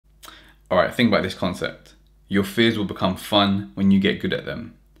All right, think about this concept. Your fears will become fun when you get good at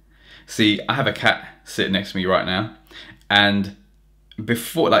them. See, I have a cat sitting next to me right now, and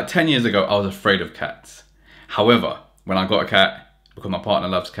before, like 10 years ago, I was afraid of cats. However, when I got a cat, because my partner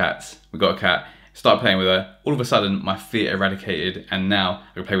loves cats, we got a cat, started playing with her, all of a sudden my fear eradicated, and now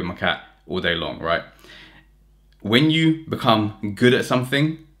I can play with my cat all day long, right? When you become good at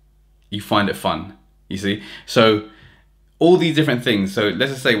something, you find it fun, you see? So all these different things, so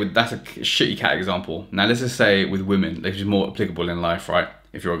let's just say that's a shitty cat example. Now let's just say with women, which is more applicable in life, right?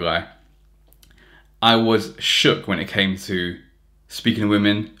 If you're a guy. I was shook when it came to speaking to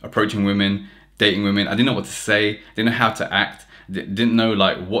women, approaching women, dating women. I didn't know what to say, didn't know how to act, didn't know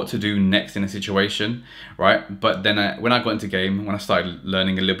like what to do next in a situation, right? But then when I got into game, when I started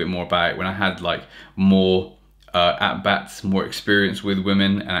learning a little bit more about it, when I had like more at-bats, more experience with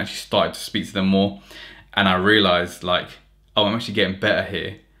women, and actually started to speak to them more, and I realized like, oh, I'm actually getting better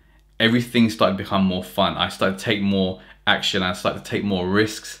here. Everything started to become more fun. I started to take more action, I started to take more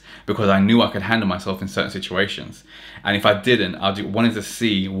risks because I knew I could handle myself in certain situations. And if I didn't, I wanted to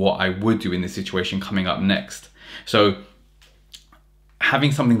see what I would do in this situation coming up next. So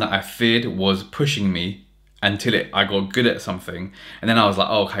having something that I feared was pushing me until I got good at something. And then I was like,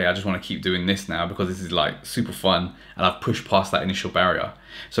 oh, okay, I just want to keep doing this now because this is like super fun. And I've pushed past that initial barrier.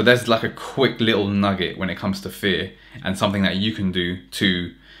 So there's like a quick little nugget when it comes to fear and something that you can do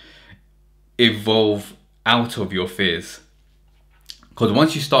to evolve out of your fears. Because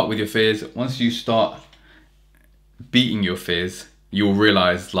once you start with your fears, once you start beating your fears, you'll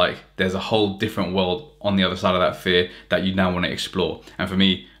realize like there's a whole different world on the other side of that fear that you now want to explore. And for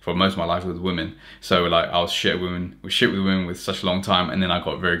me, for most of my life, it was women. So like I was shit with women with such a long time, and then I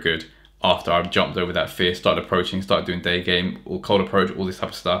got very good after I jumped over that fear, started approaching, started doing day game, or cold approach, all this type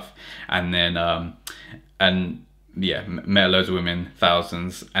of stuff, and then yeah, met loads of women,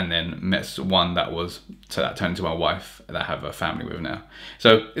 thousands, and then met one that turned into my wife that I have a family with now.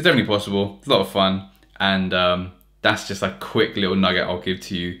 So it's definitely possible. It's a lot of fun, and that's just a quick little nugget I'll give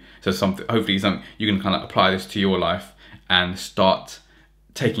to you. So hopefully you can kind of apply this to your life and start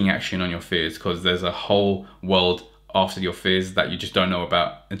taking action on your fears, because there's a whole world after your fears that you just don't know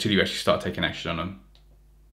about until you actually start taking action on them.